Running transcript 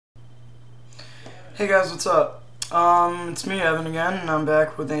Hey guys, what's up? It's me, Evan, again, and I'm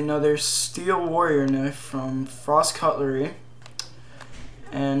back with another Steel Warrior knife from Frost Cutlery.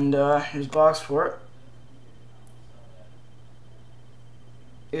 And here's a box for it.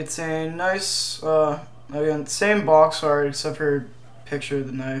 It's a nice, again, same box art except for a picture of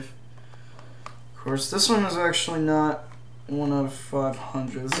the knife. Of course, this one is actually not one of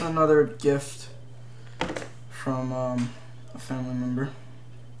 500. This is another gift from a family member.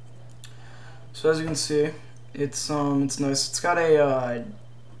 So as you can see, it's nice. It's got a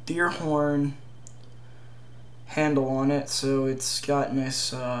deer horn handle on it, so it's got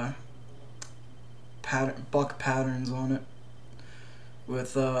nice buck patterns on it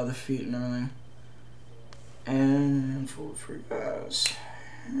with the feet and everything. And for you guys,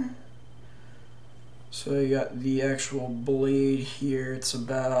 so you got the actual blade here. It's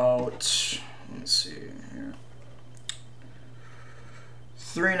about, let's see here,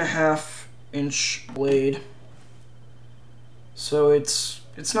 3.5-inch blade. So it's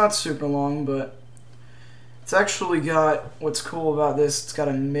not super long, but it's actually got, what's cool about this, it's got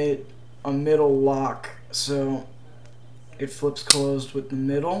a middle lock, so it flips closed with the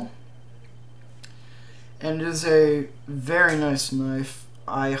middle. And it is a very nice knife.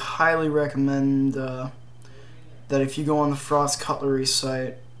 I highly recommend that if you go on the Frost Cutlery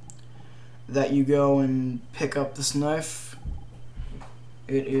site, that you go and pick up this knife.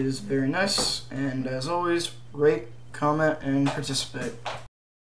 It is very nice, and as always, rate, comment, and participate.